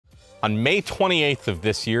On May 28th of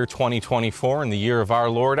this year, 2024, in the year of our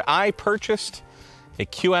Lord, I purchased a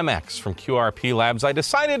QMX from QRP-Labs. I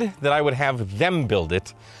decided that I would have them build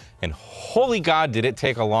it, and holy God, did it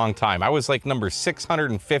take a long time. I was like number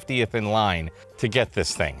 650th in line to get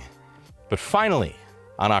this thing. But finally,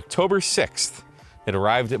 on October 6th, it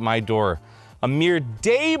arrived at my door a mere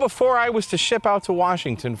day before I was to ship out to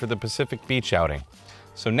Washington for the Pacific Beach outing.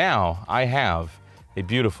 So now I have a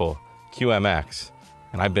beautiful QMX,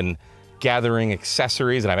 and I've been gathering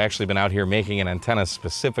accessories, and I've actually been out here making an antenna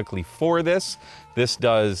specifically for this. This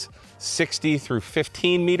does 60 through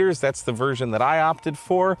 15 meters. That's the version that I opted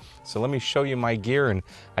for. So let me show you my gear, and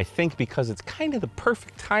I think because it's kind of the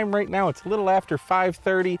perfect time right now, it's a little after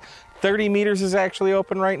 5:30. 30 meters is actually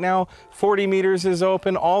open right now. 40 meters is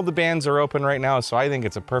open. All the bands are open right now, so I think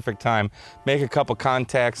it's a perfect time. Make a couple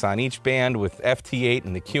contacts on each band with FT8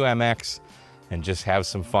 and the QMX and just have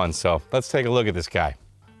some fun. So let's take a look at this guy.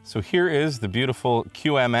 So here is the beautiful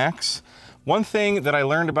QMX. One thing that I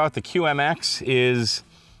learned about the QMX is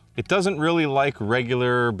it doesn't really like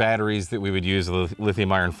regular batteries that we would use,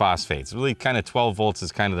 lithium iron phosphate. It's really kind of 12 volts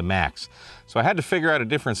is kind of the max. So I had to figure out a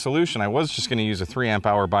different solution. I was just going to use a 3 amp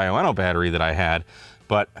hour Bioenno battery that I had,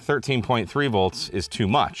 but 13.3 volts is too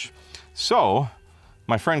much. So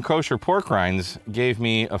my friend Kosher Pork Rinds gave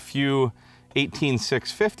me a few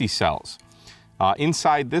 18650 cells.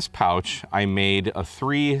 Inside this pouch, I made a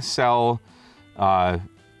 3-cell,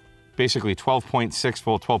 basically 12.6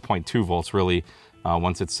 volt, 12.2 volts really,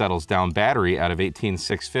 once it settles down, battery out of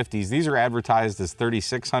 18650s. These are advertised as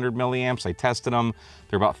 3600 milliamps. I tested them.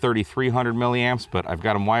 They're about 3300 milliamps, but I've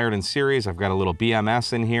got them wired in series. I've got a little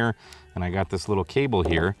BMS in here, and I got this little cable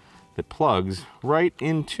here that plugs right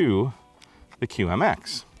into the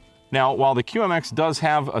QMX. Now, while the QMX does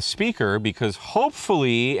have a speaker, because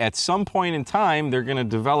hopefully at some point in time, they're gonna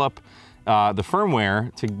develop the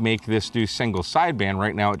firmware to make this do single sideband.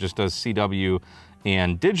 Right now, it just does CW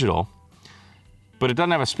and digital, but it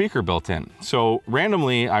doesn't have a speaker built in. So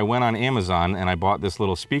randomly, I went on Amazon and I bought this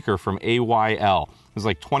little speaker from AYL. It was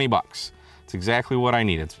like 20 bucks. It's exactly what I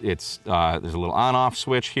need. There's a little on-off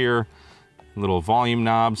switch here, a little volume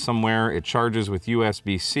knob somewhere. It charges with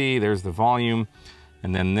USB-C. There's the volume.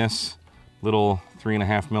 And then this little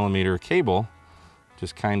 3.5 millimeter cable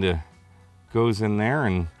just kind of goes in there,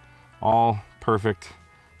 and all perfect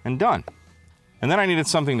and done. And then I needed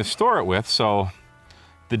something to store it with, so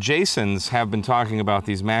the Jasons have been talking about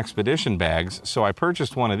these Maxpedition bags, so I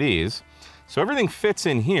purchased one of these. So everything fits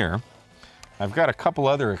in here. I've got a couple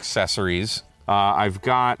other accessories. I've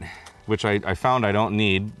got, which I found I don't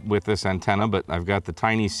need with this antenna, but I've got the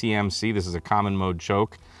tiny CMC. This is a common mode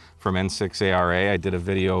choke from N6ARA. I did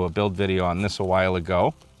a build video on this a while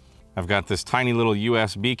ago. I've got this tiny little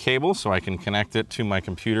USB cable so I can connect it to my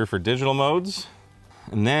computer for digital modes.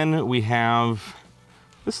 And then we have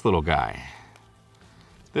this little guy,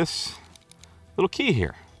 this little key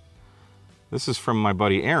here. This is from my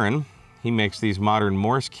buddy Aaron. He makes these modern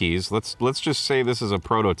Morse keys. Let's just say this is a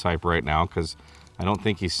prototype right now, because I don't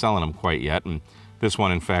think he's selling them quite yet. And this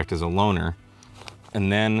one, in fact, is a loaner. And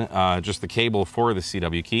then just the cable for the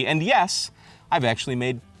CW key. And yes, I've actually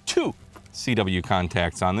made 2 CW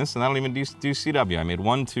contacts on this, and I don't even do CW. I made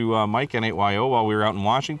one to Mike N8YO while we were out in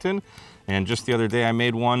Washington, and just the other day I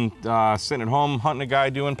made one sitting at home hunting a guy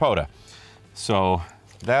doing POTA. So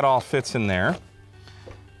that all fits in there.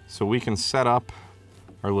 So we can set up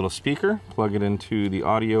our little speaker, plug it into the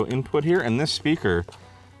audio input here, and this speaker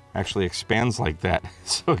actually expands like that,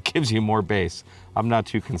 so it gives you more bass. I'm not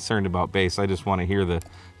too concerned about bass. I just want to hear the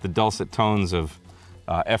dulcet tones of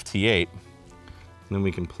FT8. And then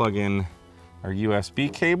we can plug in our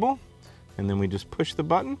USB cable, and then we just push the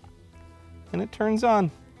button, and it turns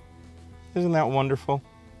on. Isn't that wonderful?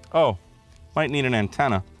 Oh, might need an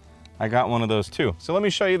antenna. I got one of those too. So let me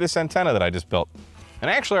show you this antenna that I just built. And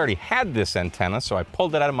I actually already had this antenna, so I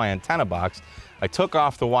pulled it out of my antenna box. I took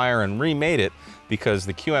off the wire and remade it because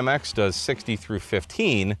the QMX does 60 through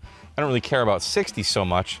 15. I don't really care about 60 so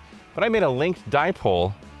much, but I made a linked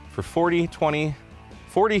dipole for 40, 20,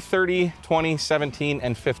 40, 30, 20, 17,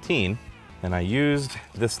 and 15, and I used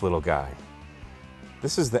this little guy.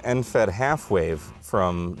 This is the NFED half wave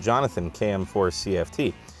from Jonathan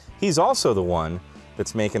KM4CFT. He's also the one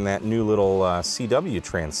that's making that new little CW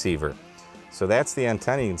transceiver. So that's the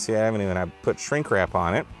antenna. You can see I put shrink wrap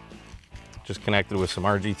on it. Just connected with some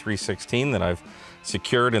RG316 that I've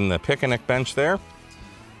secured in the picnic bench there.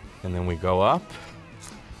 And then we go up,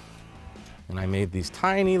 and I made these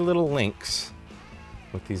tiny little links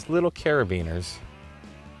with these little carabiners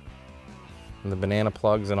and the banana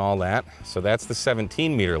plugs and all that. So that's the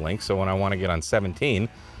 17 meter link. So when I want to get on 17,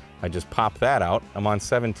 I just pop that out, I'm on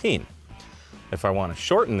 17. If I want to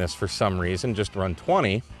shorten this for some reason, just run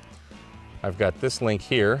 20, I've got this link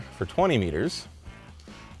here for 20 meters,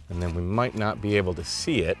 and then we might not be able to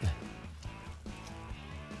see it.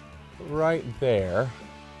 Right there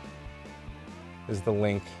is the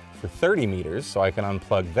link for 30 meters, so I can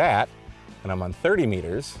unplug that, and I'm on 30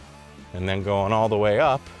 meters, and then going all the way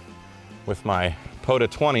up with my POTA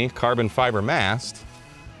 20 carbon fiber mast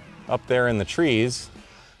up there in the trees,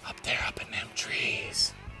 up in them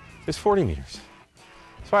trees, is 40 meters.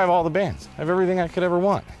 So I have all the bands. I have everything I could ever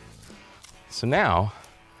want. So now,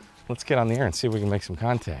 let's get on the air and see if we can make some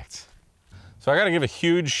contacts. So I gotta give a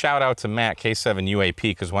huge shout out to Matt, K7 UAP,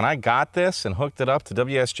 because when I got this and hooked it up to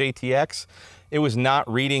WSJTX, it was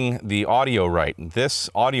not reading the audio right. This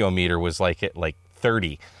audio meter was like at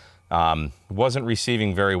 30. Wasn't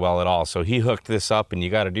receiving very well at all. So he hooked this up, and you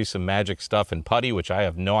gotta do some magic stuff in PuTTY, which I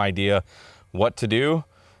have no idea what to do,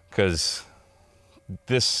 because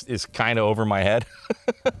this is kind of over my head.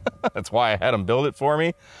 That's why I had him build it for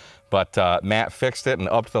me. But Matt fixed it and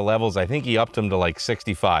upped the levels. I think he upped them to like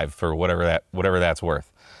 65 for whatever that's worth.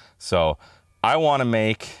 So I want to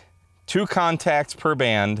make 2 contacts per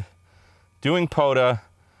band, doing POTA.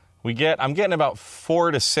 I'm getting about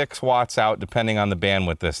 4 to 6 watts out depending on the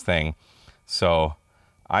bandwidth this thing. So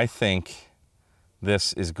I think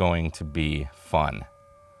this is going to be fun.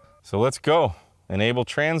 So let's go. Enable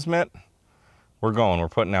transmit. We're going. We're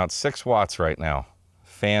putting out 6 watts right now.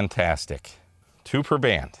 Fantastic. 2 per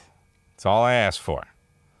band. That's all I asked for.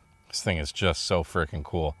 This thing is just so freaking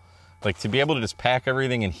cool. Like, to be able to just pack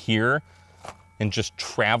everything in here and just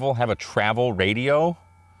travel, have a travel radio.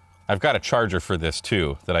 I've got a charger for this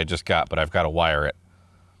too that I just got, but I've got to wire it.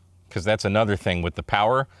 Because that's another thing with the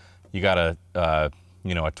power. You got a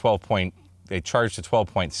they charge to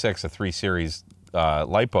 12.6, a 3 series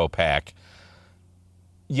LiPo pack.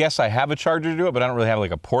 Yes, I have a charger to do it, but I don't really have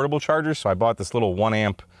like a portable charger. So I bought this little 1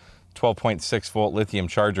 amp 12.6 volt lithium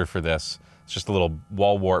charger for this. It's just a little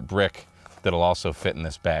wall wart brick that'll also fit in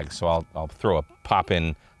this bag. So I'll throw a pop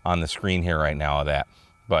in on the screen here right now of that.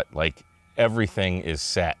 But like, everything is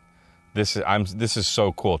set. This is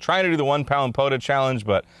so cool. Trying to do the 1 pound POTA challenge,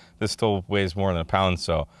 but this still weighs more than a pound,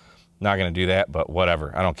 so not gonna do that, but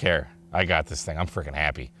whatever, I don't care. I got this thing, I'm freaking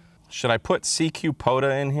happy. Should I put CQ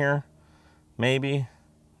POTA in here? Maybe.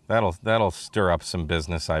 That'll stir up some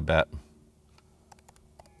business, I bet.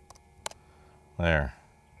 There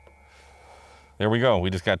we go. We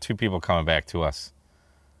just got 2 people coming back to us.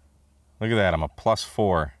 Look at that, I'm a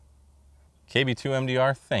 +4.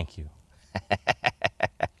 KB2MDR, thank you.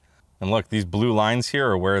 And look, these blue lines here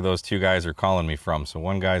are where those 2 guys are calling me from. So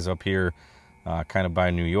one guy's up here kind of by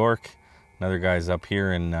New York. Another guy's up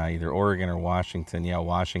here in either Oregon or Washington. Yeah,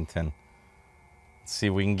 Washington. Let's see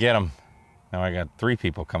if we can get them. Now I got 3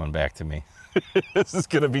 people coming back to me. This is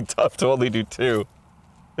gonna be tough to only do 2.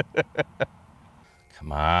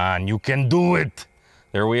 Come on, you can do it.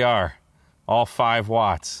 There we are. All 5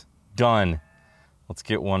 watts. Done. Let's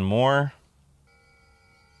get one more.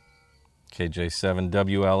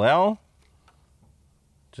 KJ7WLL.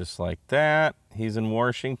 Just like that. He's in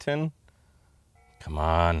Washington. Come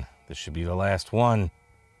on. This should be the last one.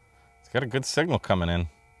 It's got a good signal coming in.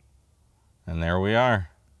 And there we are.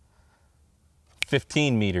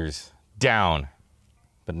 15 meters down.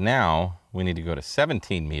 But now we need to go to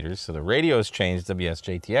 17 meters. So the radio's changed,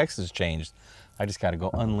 WSJTX has changed. I just got to go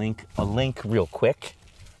unlink a link real quick.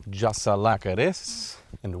 Just like this.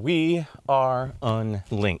 And we are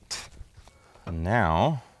unlinked. And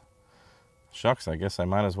now, shucks, I guess I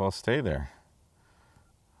might as well stay there.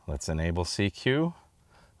 Let's enable CQ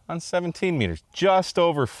on 17 meters. Just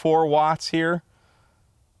over 4 watts here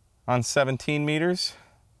on 17 meters.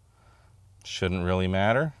 Shouldn't really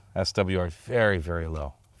matter. SWR is very, very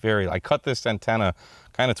low. I cut this antenna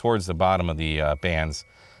kind of towards the bottom of the bands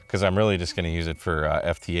because I'm really just going to use it for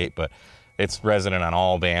FT8, but it's resonant on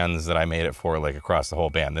all bands that I made it for, like across the whole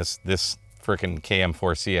band. This frickin' KM4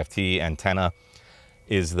 CFT antenna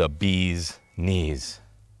is the bee's knees.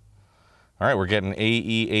 All right, we're getting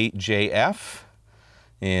AE8JF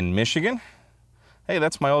in Michigan. Hey,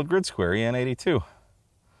 that's my old grid square, EN82.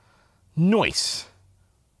 Nice.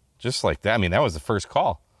 Just like that. I mean, that was the first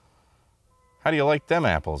call. How do you like them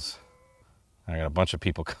apples? I got a bunch of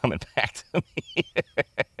people coming back to me.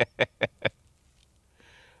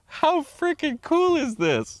 How freaking cool is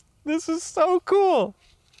this? This is so cool.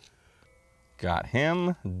 Got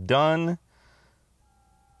him done.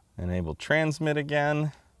 Enable transmit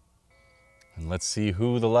again. And let's see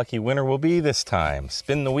who the lucky winner will be this time.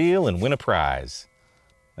 Spin the wheel and win a prize.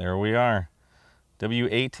 There we are.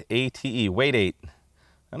 W8ATE, weight 8.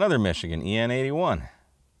 Another Michigan, EN81.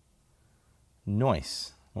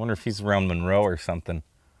 Nice. I wonder if he's around Monroe or something.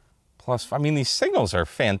 Plus, I mean, these signals are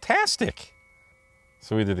fantastic.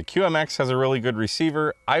 So either the QMX has a really good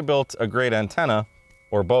receiver, I built a great antenna,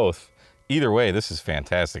 or both. Either way, this is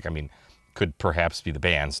fantastic. I mean, could perhaps be the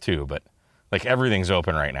bands too, but like everything's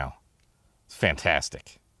open right now. It's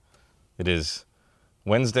fantastic. It is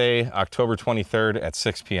Wednesday, October 23rd at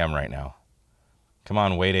 6 p.m. right now. Come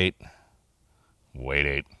on, Wait 8. Wait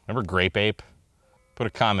 8. Remember Grape Ape? Put a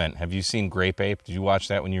comment. Have you seen Grape Ape? Did you watch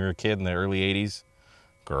that when you were a kid in the early 80s?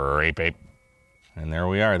 Grape Ape. And there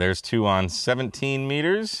we are. There's two on 17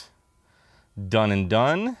 meters. Done and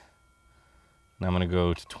done. Now I'm going to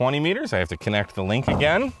go to 20 meters. I have to connect the link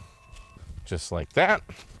again. Just like that.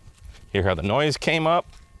 Hear how the noise came up.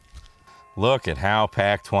 Look at how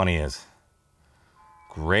packed 20 is.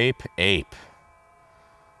 Grape Ape.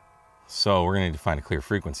 So we're going to need to find a clear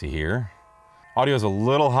frequency here. Audio is a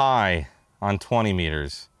little high on 20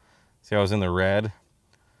 meters. See how I was in the red?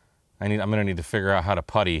 I'm going to need to figure out how to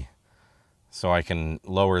putty so I can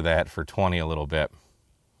lower that for 20 a little bit.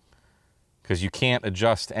 Because you can't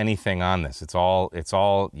adjust anything on this. It's all,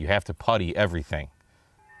 you have to putty everything.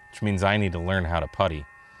 Which means I need to learn how to putty.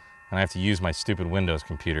 And I have to use my stupid Windows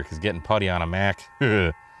computer, because getting putty on a Mac,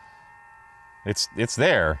 it's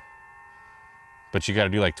there. But you got to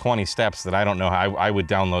do like 20 steps that I don't know how. I would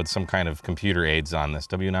download some kind of computer aids on this.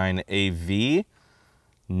 W9AV,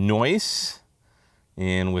 Noise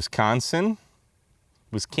in Wisconsin.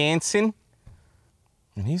 And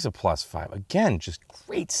he's a +5. Again, just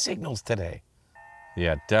great signals today.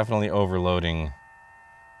 Yeah, definitely overloading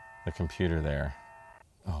the computer there.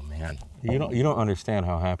 Oh man, you don't understand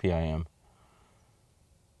how happy I am.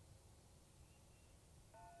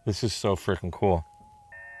 This is so freaking cool.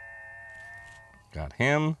 Got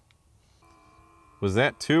him. Was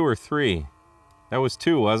that 2 or 3? That was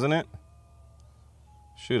 2, wasn't it?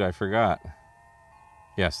 Shoot, I forgot.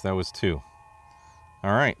 Yes, that was 2.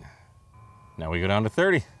 All right. Now we go down to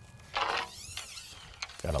 30.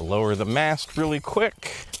 Gotta lower the mast really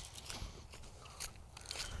quick.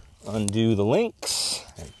 Undo the links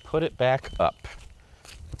and put it back up.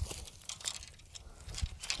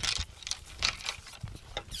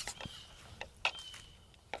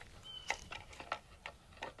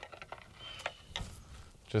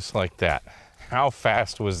 Just like that. How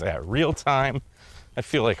fast was that? Real time? I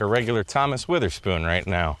feel like a regular Thomas Witherspoon right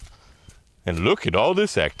now. And look at all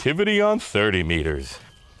this activity on 30 meters,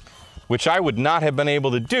 which I would not have been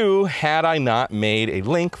able to do had I not made a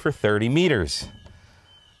link for 30 meters.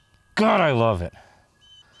 God, I love it.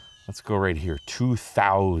 Let's go right here,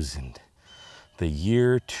 2000. The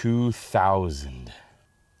year 2000.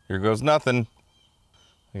 Here goes nothing.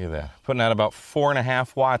 Look at that, putting out about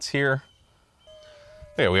 4.5 watts here.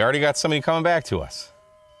 Okay, we already got somebody coming back to us.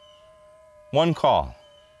 1 call.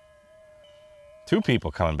 2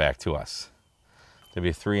 people coming back to us.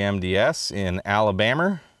 W3MDS in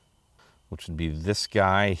Alabama, which would be this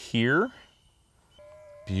guy here.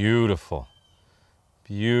 Beautiful.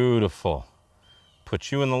 Beautiful.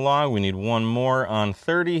 Put you in the log. We need 1 more on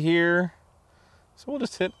 30 here. So we'll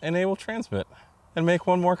just hit enable transmit and make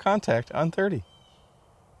 1 more contact on 30.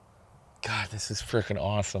 God, this is freaking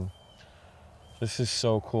awesome. This is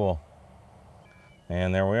so cool.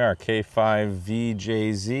 And there we are,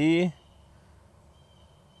 K5VJZ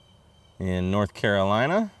in North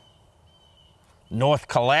Carolina. North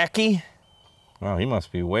Kalaki. Wow, he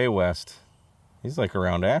must be way west. He's like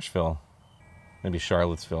around Asheville, maybe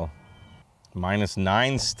Charlottesville.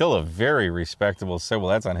 -9, still a very respectable signal.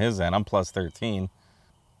 Well, that's on his end. I'm +13,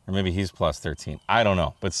 or maybe he's +13. I don't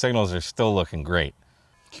know, but signals are still looking great.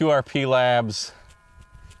 QRP-Labs.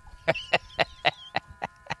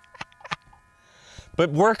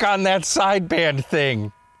 But work on that sideband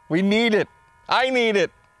thing. We need it. I need it.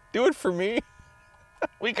 Do it for me.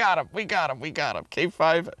 We got him. We got him. We got him.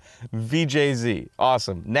 K5VJZ.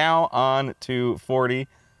 Awesome. Now on to 40.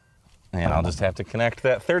 And I'll just have to connect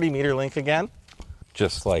that 30 meter link again.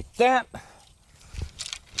 Just like that.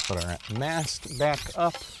 Put our mast back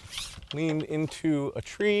up. Lean into a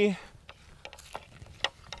tree.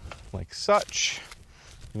 Like such.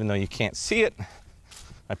 Even though you can't see it,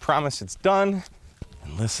 I promise it's done.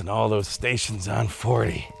 And listen to all those stations on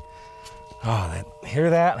 40. Oh, hear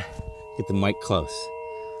that? Get the mic close.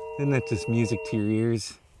 Isn't that just music to your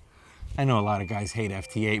ears? I know a lot of guys hate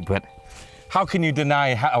FT8, but how can you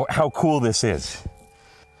deny how cool this is?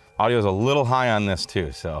 Audio's a little high on this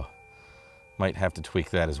too, so might have to tweak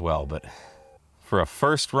that as well. But for a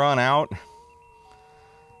first run out,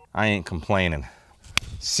 I ain't complaining.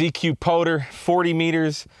 CQ POTA, 40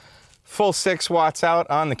 meters, full 6 watts out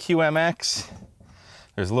on the QMX.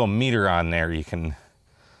 There's a little meter on there. You can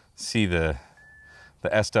see the the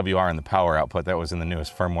SWR and the power output. That was in the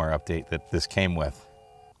newest firmware update that this came with.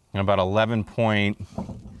 And about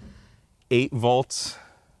 11.8 volts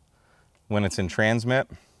when it's in transmit.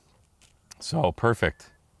 So perfect.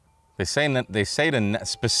 They say to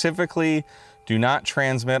specifically do not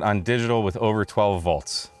transmit on digital with over 12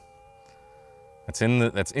 volts. That's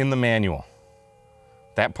in the manual.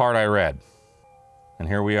 That part I read. And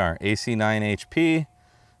here we are, AC9HP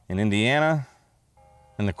in Indiana.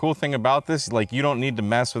 And the cool thing about this, like, you don't need to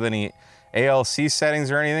mess with any ALC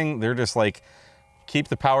settings or anything. They're just like, keep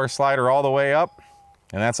the power slider all the way up,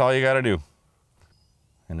 and that's all you gotta do.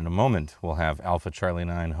 And in a moment, we'll have Alpha Charlie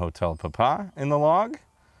 9 Hotel Papa in the log.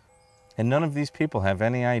 And none of these people have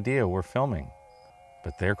any idea we're filming.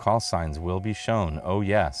 But their call signs will be shown. Oh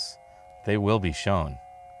yes, they will be shown.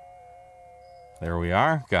 There we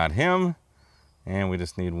are, got him. And we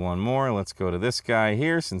just need one more. Let's go to this guy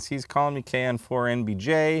here, since he's calling me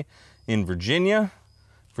KN4NBJ in Virginia.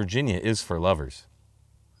 Virginia is for lovers.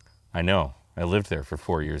 I know, I lived there for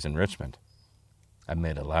 4 years in Richmond. I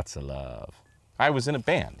made lots of love. I was in a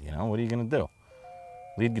band, you know, what are you gonna do?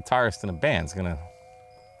 Lead guitarist in a band's gonna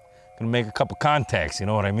make a couple contacts, you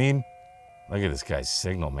know what I mean? Look at this guy's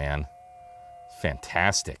signal, man.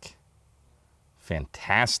 Fantastic.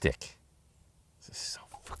 Fantastic. This is so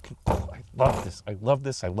fucking cool. I love this. I love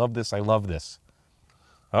this. I love this. I love this.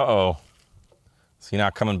 Uh-oh. Is he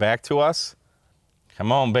not coming back to us?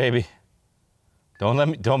 Come on, baby.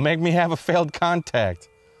 Don't make me have a failed contact.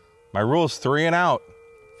 My rule's 3 and out.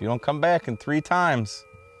 If you don't come back in 3 times,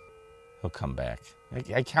 he'll come back.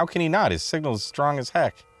 How can he not? His signal's strong as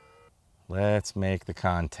heck. Let's make the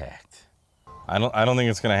contact. I don't think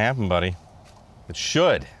it's gonna happen, buddy. It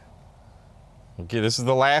should. Okay, this is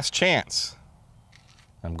the last chance.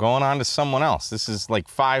 I'm going on to someone else. This is like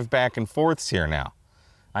 5 back and forths here now.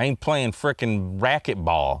 I ain't playing frickin'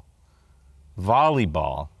 racquetball,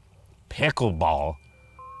 volleyball, pickleball.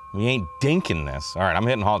 We ain't dinking this. All right, I'm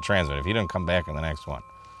hitting halt transmit. If he doesn't come back in the next one,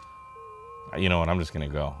 you know what, I'm just gonna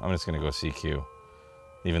go. I'm just gonna go CQ,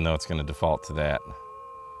 even though it's gonna default to that.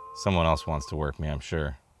 Someone else wants to work me, I'm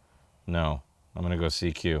sure. No, I'm gonna go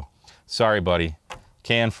CQ. Sorry, buddy.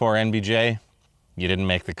 KN4NBJ, you didn't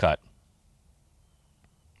make the cut.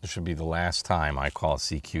 This should be the last time I call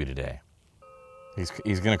CQ today.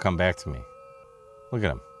 He's gonna come back to me. Look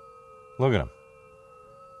at him. Look at him.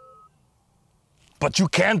 But you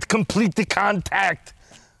can't complete the contact.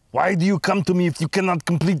 Why do you come to me if you cannot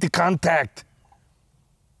complete the contact?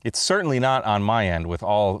 It's certainly not on my end with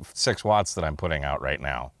all 6 watts that I'm putting out right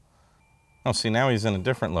now. Oh, see, now he's in a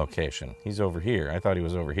different location. He's over here. I thought he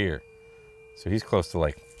was over here. So he's close to,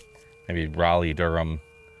 like, maybe Raleigh, Durham,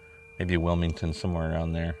 maybe Wilmington, somewhere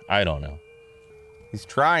around there. I don't know. He's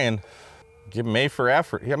trying. Give him A for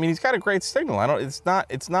effort. I mean, he's got a great signal. It's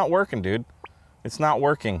not working, dude. It's not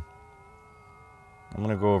working. I'm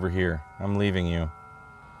gonna go over here. I'm leaving you.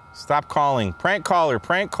 Stop calling. Prank caller,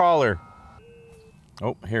 prank caller.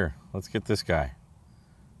 Oh, here, let's get this guy.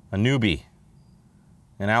 A newbie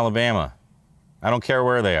in Alabama. I don't care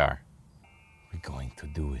where they are. We're going to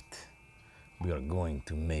do it. We are going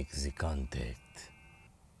to make the contact.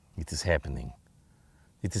 It is happening.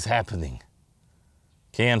 It is happening.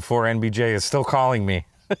 KN4NBJ is still calling me.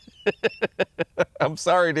 I'm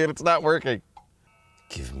sorry, dude, it's not working.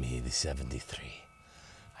 Give me the 73.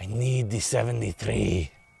 I need the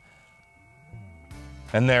 73.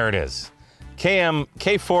 And there it is.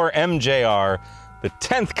 K4MJR, the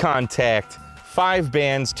 10th contact, 5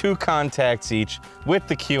 bands, 2 contacts each with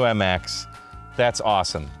the QMX. That's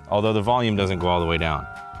awesome. Although the volume doesn't go all the way down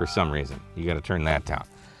for some reason. You gotta turn that down.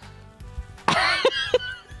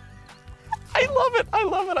 I love it, I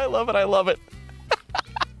love it, I love it, I love it.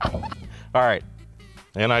 All right,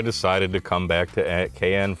 and I decided to come back to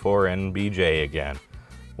KN4NBJ again.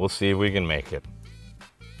 We'll see if we can make it.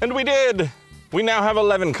 And we did! We now have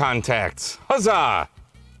 11 contacts. Huzzah!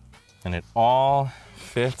 And it all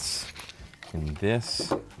fits in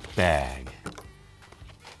this bag.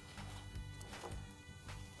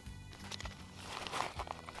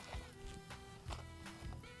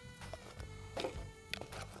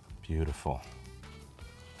 Beautiful.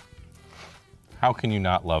 How can you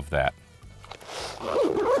not love that?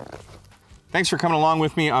 Thanks for coming along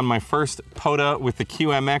with me on my first POTA with the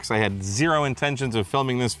QMX. I had 0 intentions of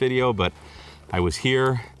filming this video, but I was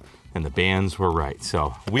here and the bands were right.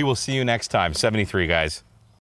 So we will see you next time. 73, guys.